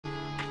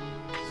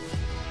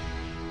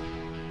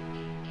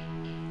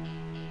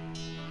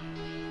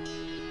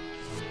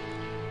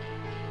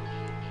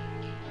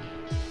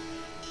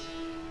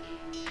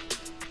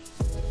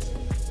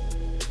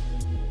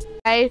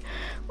Today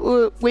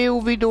we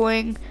will be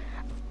doing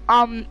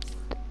all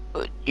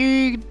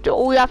you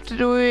have to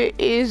do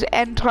is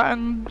enter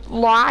and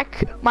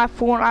like my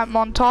Fortnite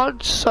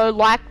montage. So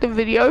like the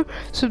video,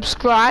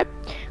 subscribe,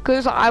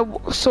 because I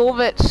saw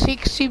that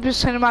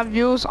 60% of my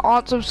viewers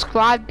aren't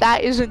subscribed.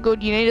 That isn't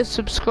good. You need to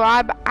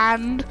subscribe,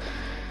 and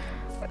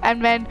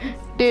then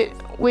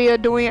we are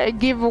doing a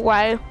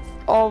giveaway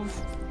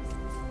of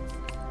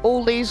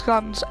all these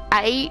guns: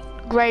 8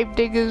 grave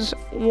diggers,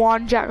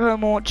 1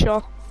 jackhole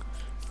launcher.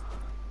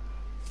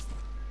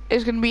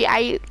 There's gonna be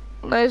 8.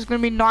 There's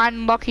gonna be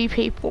 9 lucky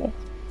people,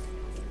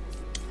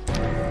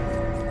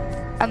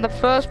 and the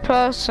first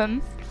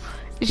person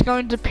is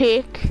going to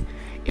pick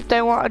if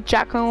they want a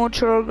jackhole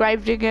launcher or a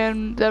grave digger,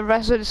 and the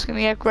rest of it's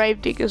gonna get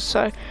grave diggers.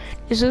 So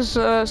this is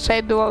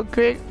Save the World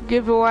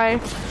giveaway.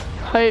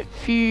 Hope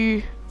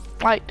you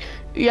like.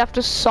 You have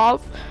to sub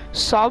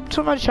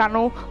to my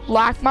channel,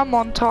 like my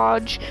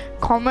montage,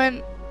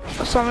 comment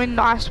something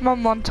nice on my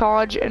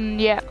montage, and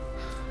yeah,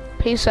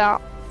 peace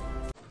out.